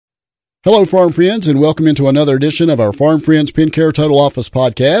Hello, Farm Friends, and welcome into another edition of our Farm Friends PennCare Total Office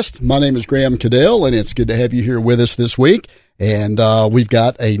podcast. My name is Graham Cadell, and it's good to have you here with us this week. And we've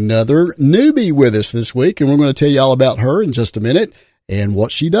got another newbie with us this week, and we're going to tell you all about her in just a minute and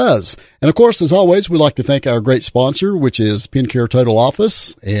what she does. And, of course, as always, we'd like to thank our great sponsor, which is PennCare Total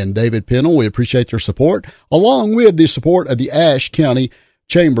Office and David Pennell. We appreciate their support, along with the support of the Ashe County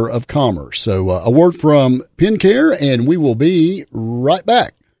Chamber of Commerce. So a word from PennCare, and we will be right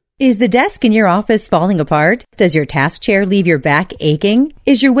back. Is the desk in your office falling apart? Does your task chair leave your back aching?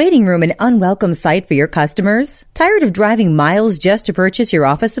 Is your waiting room an unwelcome sight for your customers? Tired of driving miles just to purchase your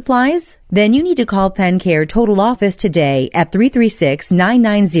office supplies? Then you need to call PennCare Total Office today at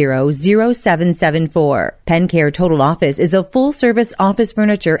 336-990-0774. PennCare Total Office is a full-service office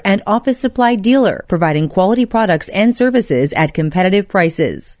furniture and office supply dealer, providing quality products and services at competitive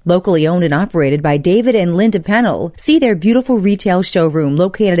prices. Locally owned and operated by David and Linda Pennell, see their beautiful retail showroom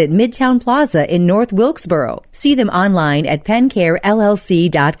located at Midtown Plaza in North Wilkesboro. See them online at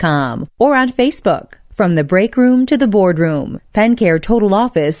PennCareLLC.com or on Facebook. From the break room to the boardroom, PennCare Total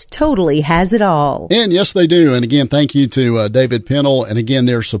Office totally has it all. And yes, they do. And again, thank you to David Pennell and again,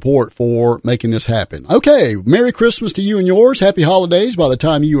 their support for making this happen. Okay. Merry Christmas to you and yours. Happy holidays by the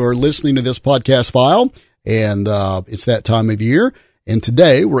time you are listening to this podcast file. And it's that time of year. And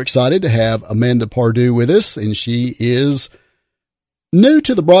today we're excited to have Amanda Pardue with us. And she is new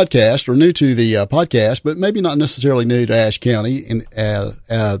to the broadcast or new to the podcast, but maybe not necessarily new to Ashe County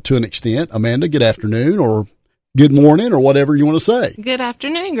to an extent. Amanda, good afternoon or good morning or whatever you want to say. Good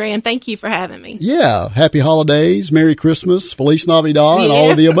afternoon, Graham. Thank you for having me. Yeah. Happy holidays, Merry Christmas, Feliz Navidad, and all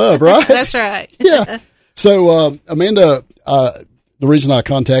of the above, right? That's right. Yeah. So, Amanda, the reason I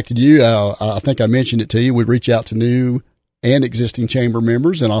contacted you, I think I mentioned it to you, we'd reach out to new and existing chamber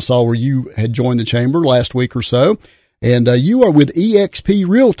members, and I saw where you had joined the chamber last week or so. And you are with eXp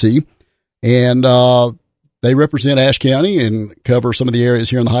Realty, and they represent Ashe County and cover some of the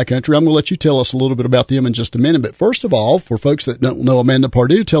areas here in the high country. I'm going to let you tell us a little bit about them in just a minute. But first of all, for folks that don't know Amanda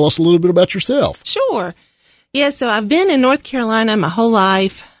Pardue, tell us a little bit about yourself. Sure. Yeah, so I've been in North Carolina my whole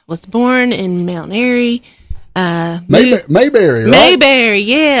life. Was born in Mount Airy. Mayberry, right? Mayberry,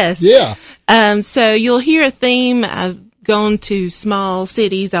 yes. Yeah. So you'll hear a theme. I've gone to small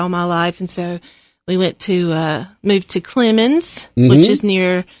cities all my life, and so we moved to Clemens, which is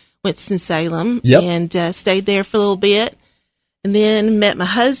near Winston-Salem, and stayed there for a little bit, and then met my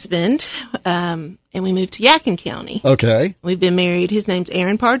husband, and we moved to Yadkin County. Okay. We've been married. His name's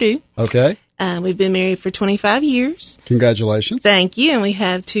Aaron Pardue. Okay. We've been married for 25 years. Congratulations. Thank you. And we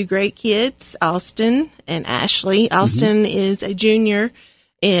have two great kids, Austin and Ashley. Austin is a junior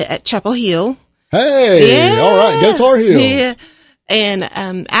at Chapel Hill. Hey, yeah. All right, go Tar Heels. Yeah. And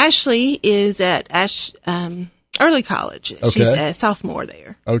Ashley is at Early College. Okay. She's a sophomore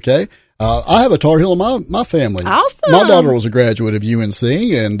there. Okay. I have a Tar Heel in my family. Awesome. My daughter was a graduate of UNC,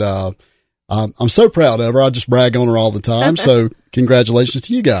 and I'm so proud of her. I just brag on her all the time. So congratulations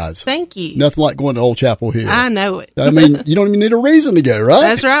to you guys. Thank you. Nothing like going to Old Chapel Hill. I know it. I mean, you don't even need a reason to go,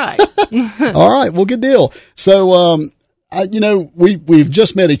 right? That's right. All right. Well, good deal. So, we've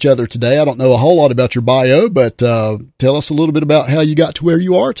just met each other today. I don't know a whole lot about your bio, but tell us a little bit about how you got to where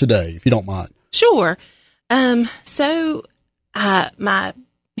you are today, if you don't mind. Sure. So my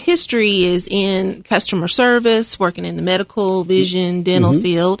history is in customer service, working in the medical, vision, dental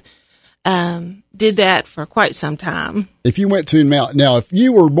field. Did that for quite some time. If you went to if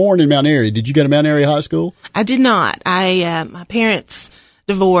you were born in Mount Airy, did you go to Mount Airy High School? I did not. My parents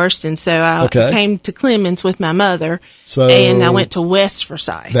divorced, and so I came to Clemens with my mother, and I went to West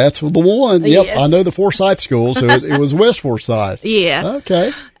Forsyth. That's the one. Yep, yes. I know the Forsyth School, so it was West Forsyth. Yeah.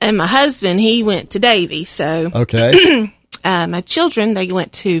 Okay. And my husband, he went to Davie, so okay. My children, they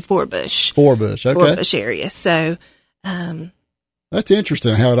went to Fort Bush. Okay. Fort Bush area. So that's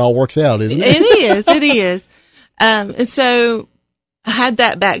interesting how it all works out, isn't it? It is. And so I had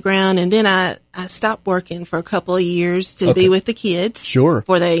that background, and then I stopped working for a couple of years to be with the kids. Sure.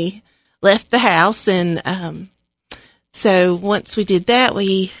 Before they left the house. And so once we did that,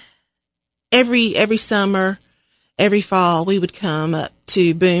 we every summer, every fall, we would come up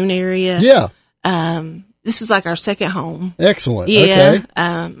to Boone area. Yeah. This was like our second home. Excellent. Yeah.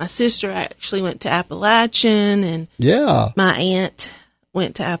 Okay. My sister actually went to Appalachian, and my aunt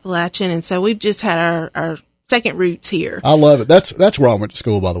went to Appalachian. And so we've just had our second roots here. I love it. That's where I went to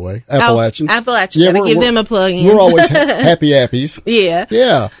school, by the way. Appalachian. Appalachian. Yeah, give them a plug in. We're always happy appies. Yeah.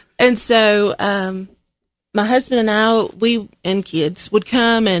 Yeah. And so, my husband and I, we and kids would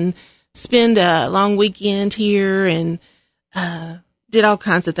come and spend a long weekend here and, did all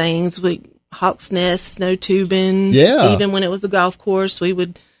kinds of things. Hawk's Nest, snow tubing. Yeah. Even when it was a golf course, we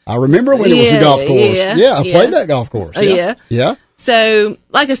would I remember when it was a golf course. Yeah, I played that golf course. Yeah. So,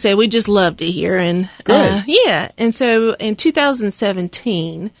 like I said, we just loved it here. And, and so in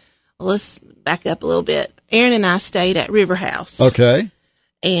 2017, let's back up a little bit. Aaron and I stayed at River House. Okay.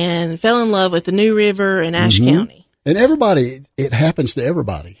 And fell in love with the New River in Ashe County. And everybody, it happens to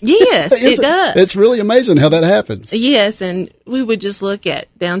everybody. Yes, it does. It's really amazing how that happens. Yes, and we would just look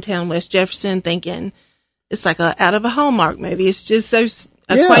at downtown West Jefferson thinking it's like out of a Hallmark movie. It's just so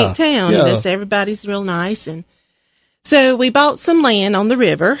a quaint town. Yeah. And everybody's real nice. And so we bought some land on the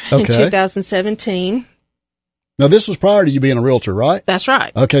river in 2017. Now, this was prior to you being a realtor, right? That's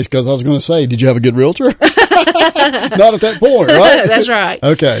right. Okay, because I was going to say, did you have a good realtor? Not at that point, right? That's right.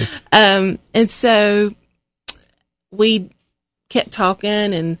 Okay. And so we kept talking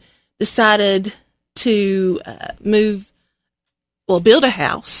and decided to build a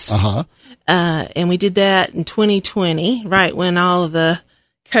house. And we did that in 2020, right when all of the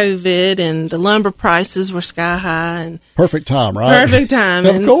COVID and the lumber prices were sky high. And perfect time, right? Perfect time.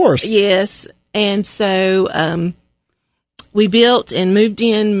 Of course. Yes. And so we built and moved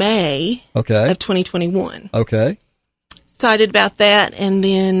in May of 2021. Okay. Excited about that. And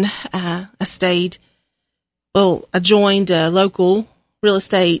then I joined a local real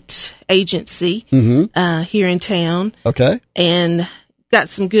estate agency here in town. Okay. And got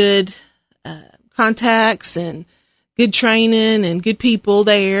some good contacts and good training and good people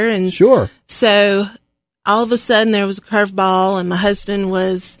there. And sure. So all of a sudden there was a curveball, and my husband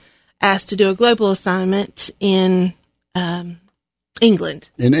was asked to do a global assignment in England.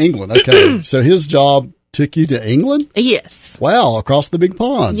 In England, okay. So his job took you to England? Yes. Wow, across the big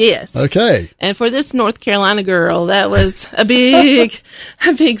pond. Yes. Okay. And for this North Carolina girl, that was a big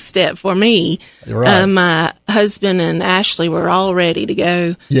step for me. Right. My husband and Ashley were all ready to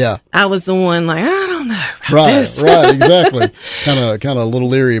go. Yeah. I was the one like, I don't know about right, this. Right, exactly. Kind of a little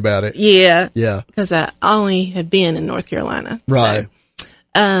leery about it. Yeah. Yeah. Because I only had been in North Carolina. Right.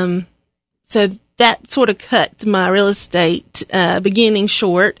 So that sort of cut my real estate beginning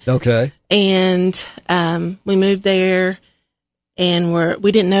short. Okay. And we moved there, and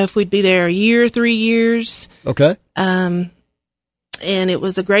we didn't know if we'd be there a year, 3 years. Okay. And it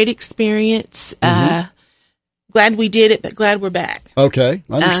was a great experience. Glad we did it, but glad we're back. Okay.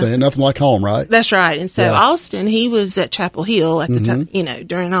 I understand. Nothing like home, right? That's right. And so Austin, he was at Chapel Hill at the time,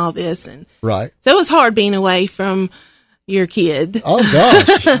 during all this. And right. So it was hard being away from your kid. Oh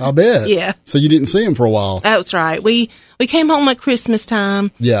gosh, I bet. Yeah. So you didn't see him for a while. That's right. We came home at Christmas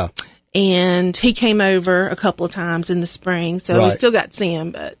time. Yeah. And he came over a couple of times in the spring, so we still got to see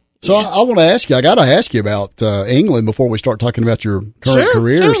him. But so I want to ask you. I got to ask you about England before we start talking about your current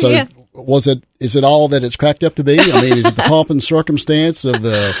career. So is it all that it's cracked up to be? I mean, is it the pomp and circumstance of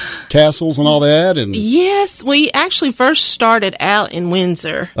the castles and all that? And yes, we actually first started out in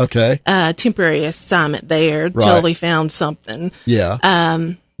Windsor. Okay. Temporary assignment there until we found something. Yeah.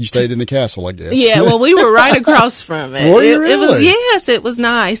 You stayed in the castle, I guess. Yeah, well, we were right across from it. Were you really? It was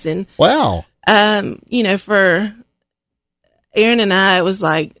nice. And wow. For Aaron and I, it was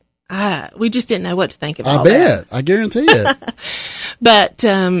like, we just didn't know what to think of all that. I bet. I guarantee it. But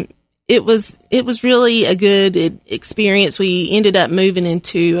it was really a good experience. We ended up moving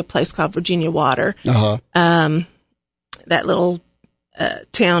into a place called Virginia Water. That little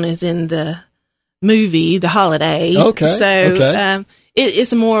town is in the movie The Holiday. Okay. So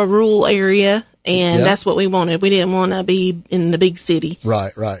it's a more rural area, and that's what we wanted. We didn't want to be in the big city.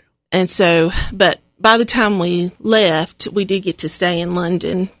 Right, right. And so, but by the time we left, we did get to stay in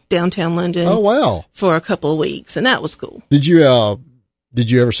London, downtown London. Oh, wow. For a couple of weeks, and that was cool. Did you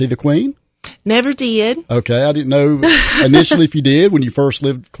ever see the Queen? Never did. Okay, I didn't know initially if you did when you first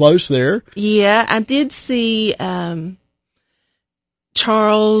lived close there. Yeah, I did see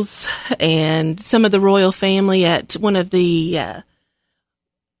Charles and some of the royal family at one of the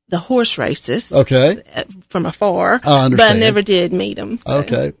horse races. Okay. From afar. I understand. But I never did meet them. So.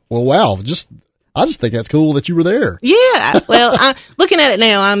 Okay. Well, wow. I just think that's cool that you were there. Yeah. Well, looking at it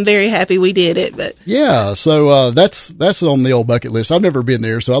now, I'm very happy we did it. But yeah. So that's on the old bucket list. I've never been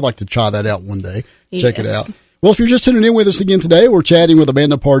there, so I'd like to try that out one day. Yes. Check it out. Well, if you're just tuning in with us again today, we're chatting with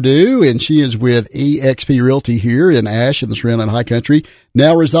Amanda Pardue, and she is with eXp Realty here in Ashe in the surrounding high country,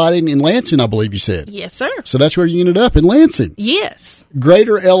 now residing in Lansing, I believe you said. Yes, sir. So that's where you ended up, in Lansing. Yes.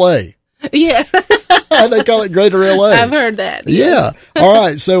 Greater L.A. Yeah. They call it Greater L.A. I've heard that. Yeah. Yes. All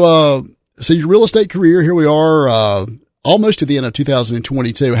right. So your real estate career, here we are, almost to the end of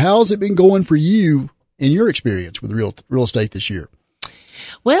 2022. How's it been going for you in your experience with real estate this year?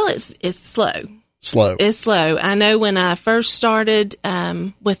 Well, it's slow. slow. It's slow. I know when I first started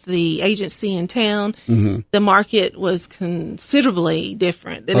with the agency in town, the market was considerably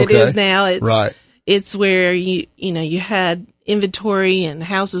different than it is now. It's where you had inventory and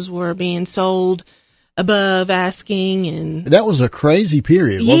houses were being sold above asking, and that was a crazy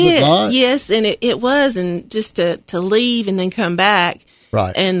period, was it not? Yes, and it was, and just to leave and then come back,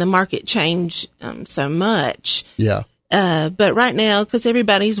 right? And the market changed so much. Yeah. But right now, because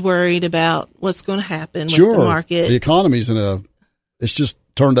everybody's worried about what's going to happen with the market, the economy's it's just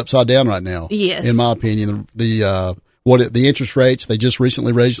turned upside down right now. Yes, in my opinion, the interest rates, they just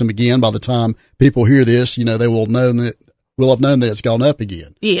recently raised them again. By the time people hear this, they will have known that it's gone up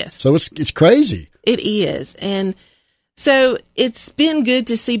again. Yes, so it's crazy. It is, and so it's been good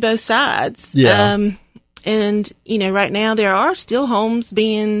to see both sides. Yeah. And right now there are still homes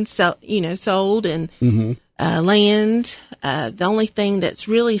being sold and land. The only thing that's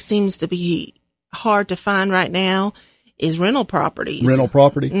really seems to be hard to find right now is rental properties. Rental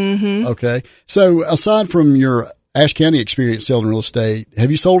property? Mm-hmm. Okay. So aside from your Ashe County experience selling real estate, have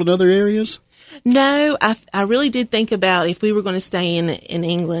you sold in other areas? No, I really did think about if we were going to stay in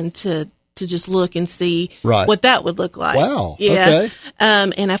England to just look and see what that would look like. Wow. Yeah. Okay.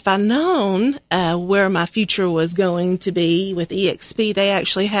 And if I'd known where my future was going to be with EXP, they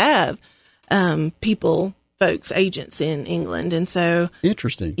actually have folks, agents in England. And so.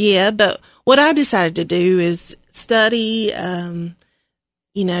 Interesting. Yeah. But what I decided to do is study,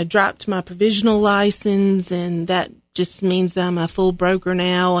 dropped my provisional license, and that just means that I'm a full broker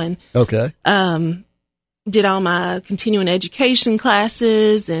now. And okay. Did all my continuing education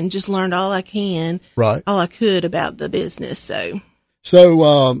classes and just learned all I could about the business. So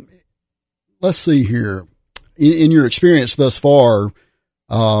let's see here. In your experience thus far,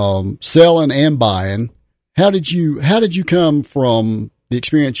 selling and buying, how did you come from the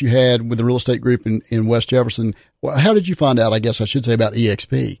experience you had with the real estate group in West Jefferson? How did you find out, I guess I should say, about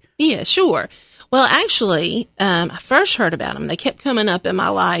EXP? Yeah, sure. Well, actually, I first heard about them. They kept coming up in my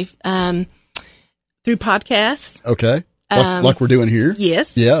life, through podcasts. Okay. Like we're doing here?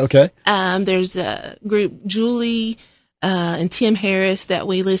 Yes. Yeah, okay. There's a group, Julie and Tim Harris, that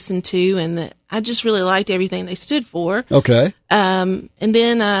we listened to, and I just really liked everything they stood for. Okay. And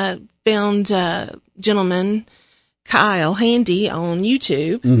then I found gentleman, Kyle Handy, on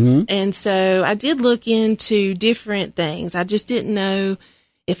YouTube. Mm-hmm. And so I did look into different things. I just didn't know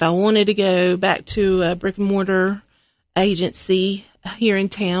if I wanted to go back to a brick and mortar agency here in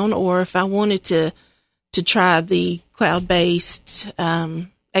town, or if I wanted to try the cloud-based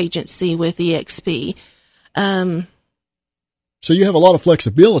agency with EXP. So you have a lot of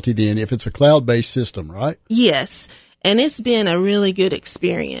flexibility then if it's a cloud-based system, right? Yes, and it's been a really good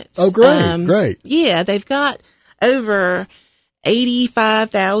experience. Oh, great, great. Yeah, they've got over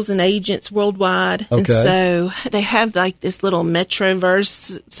 85,000 agents worldwide. Okay. And so they have like this little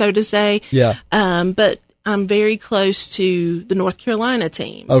metroverse, so to say. Yeah. But I'm very close to the North Carolina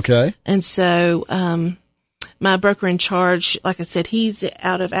team. Okay. And so, my broker in charge, like I said, he's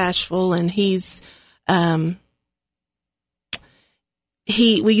out of Asheville, and we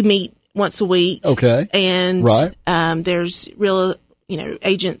meet once a week. Okay. And, there's real,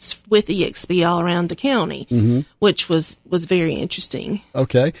 agents with EXP all around the county, which was very interesting.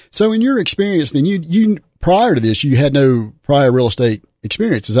 Okay. So in your experience, then you prior to this, you had no prior real estate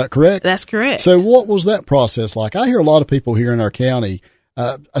experience. Is that correct? That's correct. So what was that process like? I hear a lot of people here in our county,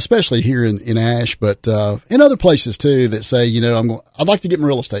 especially here in Ashe, but in other places too, that say, I'd like to get my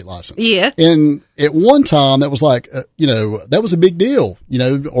real estate license. Yeah. And at one time that was like, that was a big deal,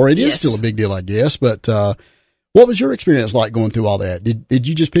 or it is still a big deal, I guess. But what was your experience like going through all that? Did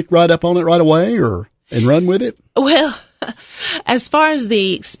you just pick right up on it right away and run with it? Well, as far as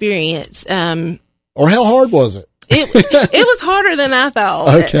the experience, or how hard was it? It was harder than I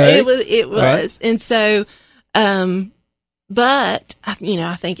thought. Okay. It was. Right. And so, but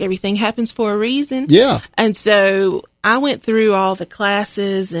I think everything happens for a reason. Yeah. And so I went through all the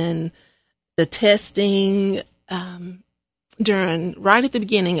classes and the testing, right at the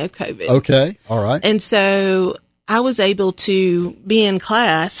beginning of COVID. Okay. All right. And so I was able to be in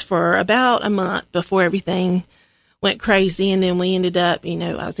class for about a month before everything went crazy. And then we ended up,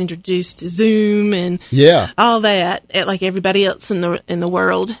 I was introduced to Zoom and all that, like everybody else in the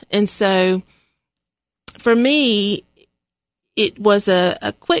world. And so for me, it was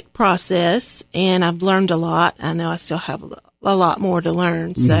a quick process, and I've learned a lot. I know I still have a lot more to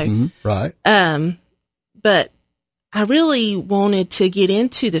learn. So, right. But I really wanted to get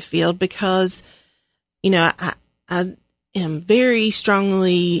into the field because, I am very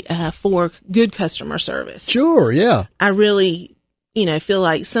strongly for good customer service. Sure, yeah. I really feel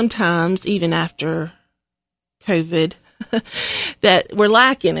like sometimes even after COVID that we're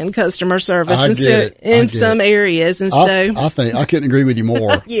lacking in customer service in some areas. And I think I couldn't agree with you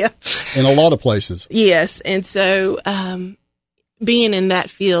more. Yeah. In a lot of places. Yes. And so, being in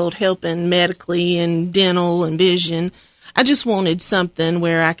that field, helping medically and dental and vision, I just wanted something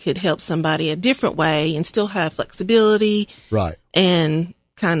where I could help somebody a different way and still have flexibility. Right. And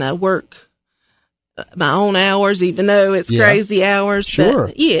kind of work my own hours, even though it's crazy hours. Sure.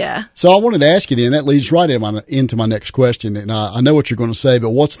 But, yeah. So I wanted to ask you then, that leads right into my next question. And I know what you're going to say,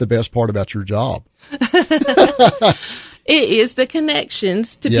 but what's the best part about your job? It is the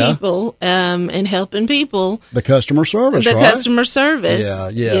connections to people, and helping people. The customer service, right? The customer service.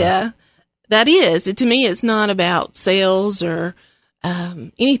 Yeah. That is. To me, it's not about sales or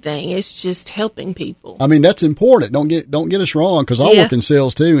anything. It's just helping people. I mean, that's important. Don't get us wrong, because I work in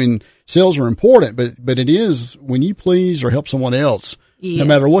sales too, and sales are important, but it is when you please or help someone else, no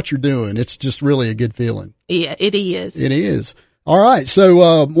matter what you're doing, it's just really a good feeling. Yeah, it is. It is. All right.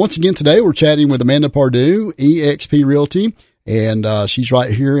 So, once again, today we're chatting with Amanda Pardue, eXp Realty, and she's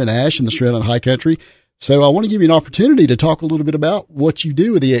right here in Ash in the Surrounding High Country. So I want to give you an opportunity to talk a little bit about what you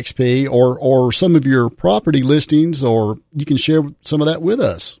do with eXp or some of your property listings, or you can share some of that with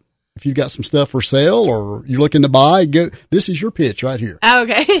us. If you've got some stuff for sale or you're looking to buy, this is your pitch right here.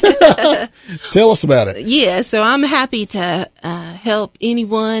 Okay. Tell us about it. Yeah. So I'm happy to help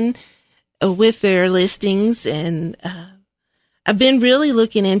anyone with their listings. And I've been really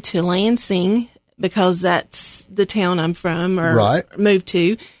looking into Lansing because that's the town I'm from or moved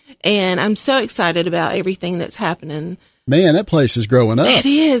to. And I'm so excited about everything that's happening. Man, that place is growing up. It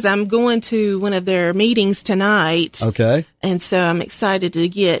is. I'm going to one of their meetings tonight. Okay. And so I'm excited to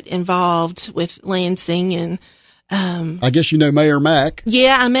get involved with Lansing. And I guess you know Mayor Mack.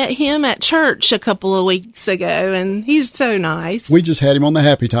 Yeah, I met him at church a couple of weeks ago, and he's so nice. We just had him on the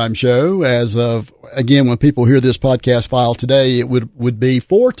Happy Time Show. As of, again, when people hear this podcast file today, it would be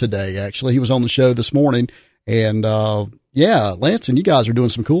for today, actually. He was on the show this morning. And yeah, Lansing, you guys are doing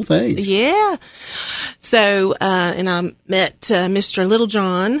some cool things. Yeah. So, and I met Mr.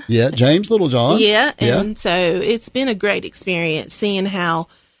 Littlejohn. Yeah, James Littlejohn. Yeah. And so it's been a great experience seeing how,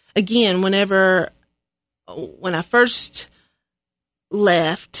 again, when I first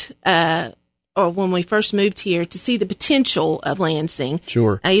left, or when we first moved here, to see the potential of Lansing.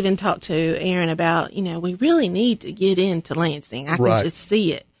 Sure. I even talked to Aaron about, we really need to get into Lansing. I can just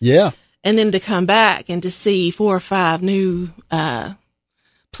see it. Yeah. And then to come back and to see 4 or 5 new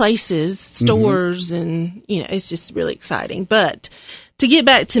places, stores, and, it's just really exciting. But to get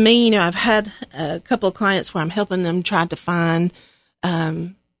back to me, I've had a couple of clients where I'm helping them try to find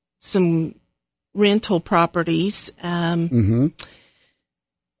some rental properties. And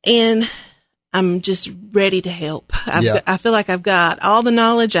I'm just ready to help. I feel like I've got all the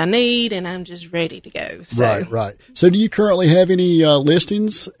knowledge I need, and I'm just ready to go. So. Right. So do you currently have any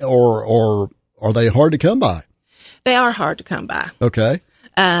listings, or are they hard to come by? They are hard to come by. Okay.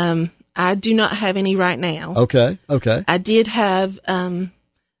 I do not have any right now. Okay. I did have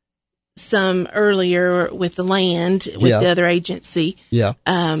some earlier with the land with the other agency. Yeah.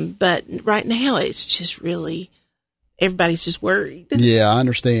 But right now it's just really, everybody's just worried. Yeah, I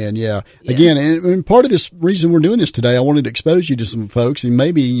understand. Yeah. Again, and part of this reason we're doing this today, I wanted to expose you to some folks, and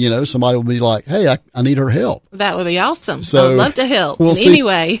maybe, somebody will be like, hey, I need her help. That would be awesome. So I'd love to help we'll see.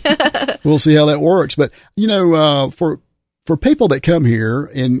 Anyway. We'll see how that works. But, for people that come here,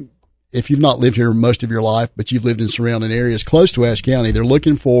 and if you've not lived here most of your life, but you've lived in surrounding areas close to Ashe County, they're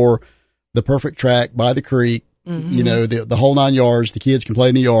looking for the perfect track by the creek, the whole 9 yards. The kids can play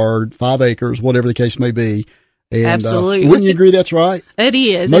in the yard, 5 acres, whatever the case may be. And, absolutely. Wouldn't you agree that's right? It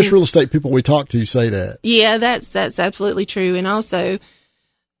is. Most real estate people we talk to say that. Yeah, that's absolutely true. And also,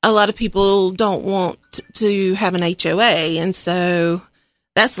 a lot of people don't want to have an HOA, and so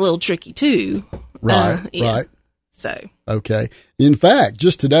that's a little tricky too. Right. So. Okay. In fact,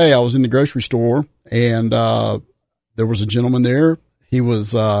 just today I was in the grocery store, and there was a gentleman there. He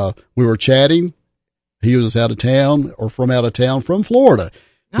was, we were chatting. He was out of town from Florida.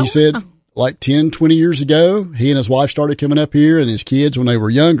 He said, like 10, 20 years ago, he and his wife started coming up here, and his kids when they were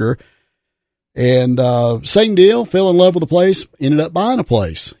younger. And same deal, fell in love with the place, ended up buying a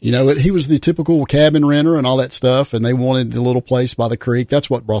place. He was the typical cabin renter and all that stuff, and they wanted the little place by the creek. That's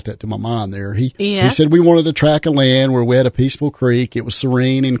what brought that to my mind there. He said we wanted a tract of land where we had a peaceful creek. It was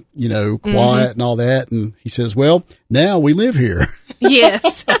serene and, quiet and all that. And he says, well, now we live here.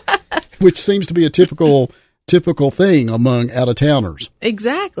 Yes. Which seems to be a typical thing among out-of-towners.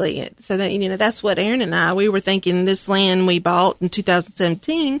 Exactly. So that, that's what Aaron and we were thinking this land we bought in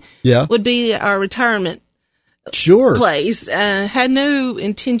 2017 would be our retirement place. Had no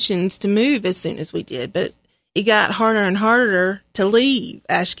intentions to move as soon as we did, but it got harder and harder to leave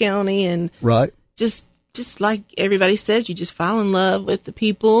Ashe County, and just like everybody says, you just fall in love with the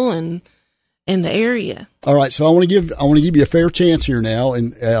people and the area. All right, so I want to give you a fair chance here now,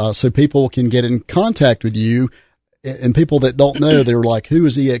 and so people can get in contact with you. And people that don't know, they're like, who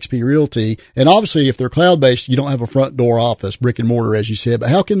is eXp Realty? And obviously, if they're cloud-based, you don't have a front door office, brick and mortar, as you said. But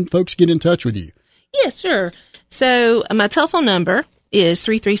how can folks get in touch with you? Yeah, sure. So my telephone number is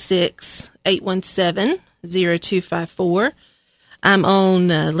 336-817-0254. I'm on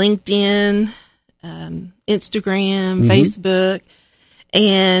LinkedIn, Instagram, Facebook,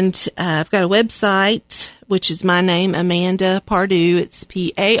 and I've got a website, which is my name, Amanda Pardue. It's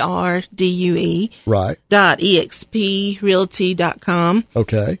PARDUE. Right. .exprealty.com.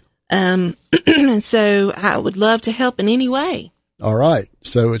 Okay. And so I would love to help in any way. All right.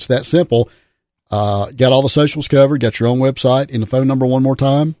 So it's that simple. Got all the socials covered, got your own website, and the phone number one more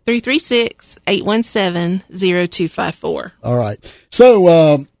time? 336-817-0254. All right.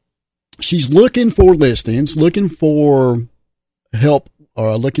 So she's looking for listings, looking for help,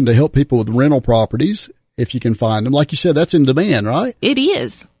 or looking to help people with rental properties, if you can find them. Like you said, that's in demand, right? It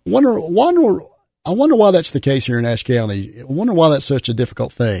is. I wonder why that's the case here in Ashe County. I wonder why that's such a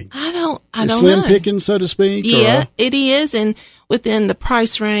difficult thing. I don't slim know. Pickings, so to speak? Yeah, it is. And within the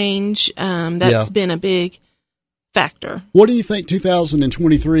price range, that's been a big factor. What do you think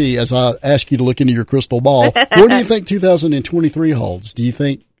 2023, as I ask you to look into your crystal ball, what do you think 2023 holds? Do you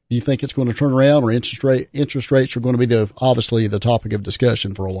think it's going to turn around, or interest rates are going to be obviously the topic of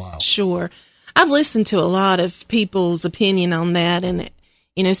discussion for a while? Sure. I've listened to a lot of people's opinion on that, and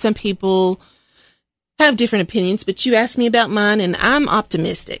some people have different opinions, but you asked me about mine, and I'm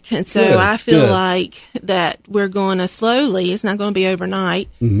optimistic. And so I feel like that we're going to slowly, it's not going to be overnight,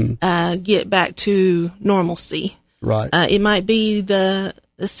 get back to normalcy. Right. It might be the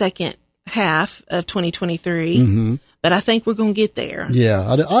second half of 2023, but I think we're going to get there.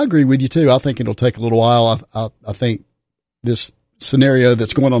 Yeah, I agree with you too. I think it'll take a little while. I think this scenario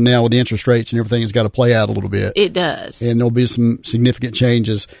that's going on now with the interest rates and everything has got to play out a little bit. It does. And there'll be some significant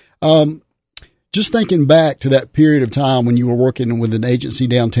changes. Just thinking back to that period of time when you were working with an agency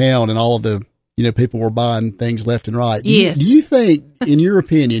downtown and all of the, people were buying things left and right. Yes. Do you think, in your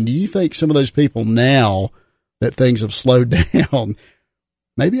opinion, some of those people now that things have slowed down,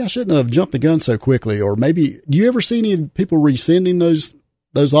 maybe I shouldn't have jumped the gun so quickly, or maybe, do you ever see any people rescinding those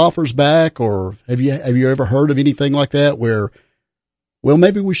offers back, or have you ever heard of anything like that where, well,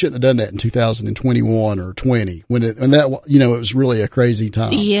 maybe we shouldn't have done that in 2021 or 20 when it was really a crazy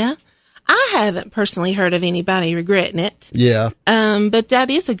time? Yeah. I haven't personally heard of anybody regretting it. Yeah. But that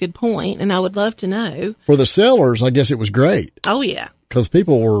is a good point, and I would love to know. For the sellers, I guess it was great. Oh, yeah. Because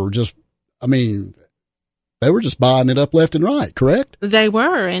people were just, they were just buying it up left and right, correct? They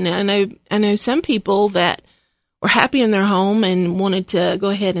were. And I know some people that were happy in their home and wanted to go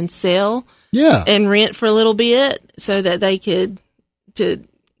ahead and sell. Yeah. And rent for a little bit so that they could to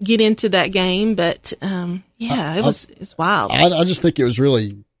get into that game. But, it's wild. I just think it was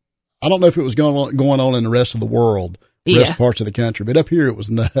really, I don't know if it was going on in the rest of the world, the rest of parts of the country, but up here it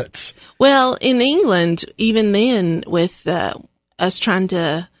was nuts. Well, in England, even then, with us trying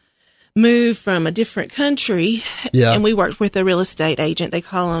to move from a different country, and we worked with a real estate agent. They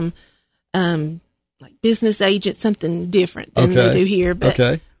call them like business agent, something different than they do here.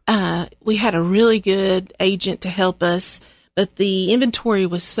 But we had a really good agent to help us, but the inventory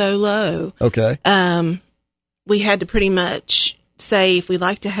was so low. Okay. We had to pretty much say if we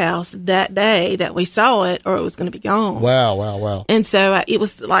liked a house that day that we saw it, or it was going to be gone. Wow. And so it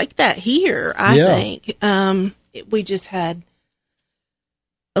was like that here, I think. We just had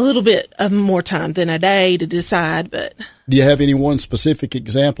a little bit of more time than a day to decide. But do you have any one specific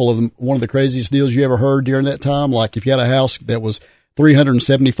example of one of the craziest deals you ever heard during that time? Like if you had a house that was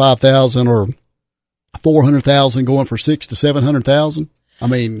 $375,000 or $400,000 going for $600,000 to $700,000?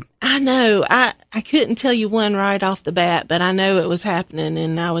 I know I couldn't tell you one right off the bat, but I know it was happening,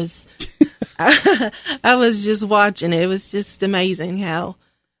 and I was I was just watching. It was just amazing how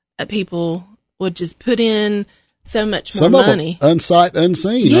people would just put in so much more money. Unsight,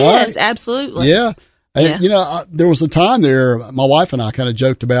 unseen. Yes, right? Absolutely. Yeah. And, there was a time there, my wife and I kind of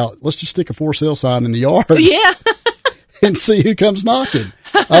joked about, let's just stick a for sale sign in the yard. Yeah. And see who comes knocking.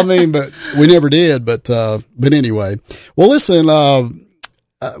 But we never did. But anyway. Well, listen,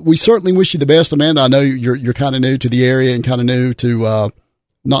 we certainly wish you the best, Amanda. I know you're kind of new to the area and kind of new to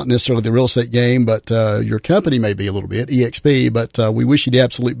not necessarily the real estate game, but your company may be a little bit, EXP, but we wish you the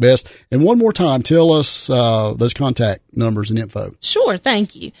absolute best. And one more time, tell us those contact numbers and info. Sure,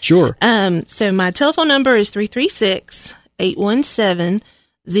 thank you. Sure. So my telephone number is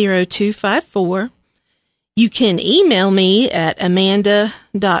 336-817-0254. You can email me at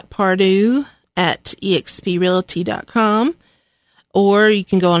amanda.pardue@exprealty.com, or you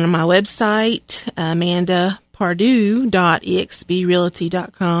can go on my website,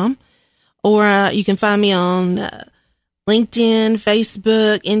 amandapardue.exprealty.com, or you can find me on LinkedIn,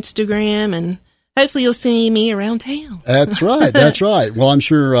 Facebook, Instagram, and hopefully you'll see me around town. That's right. That's right. Well, I'm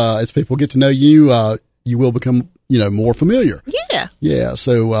sure as people get to know you, you will become, more familiar. Yeah. Yeah.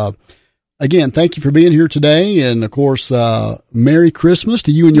 So, again, thank you for being here today. And of course, Merry Christmas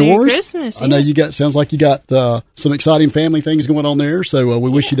to you and Merry yours. Christmas. I know sounds like you got some exciting family things going on there. So we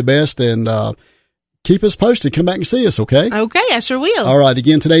wish you the best, and keep us posted. Come back and see us. Okay. Okay. I sure will. All right.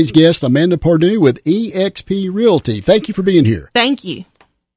 Again, today's guest, Amanda Pardue with eXp Realty. Thank you for being here. Thank you.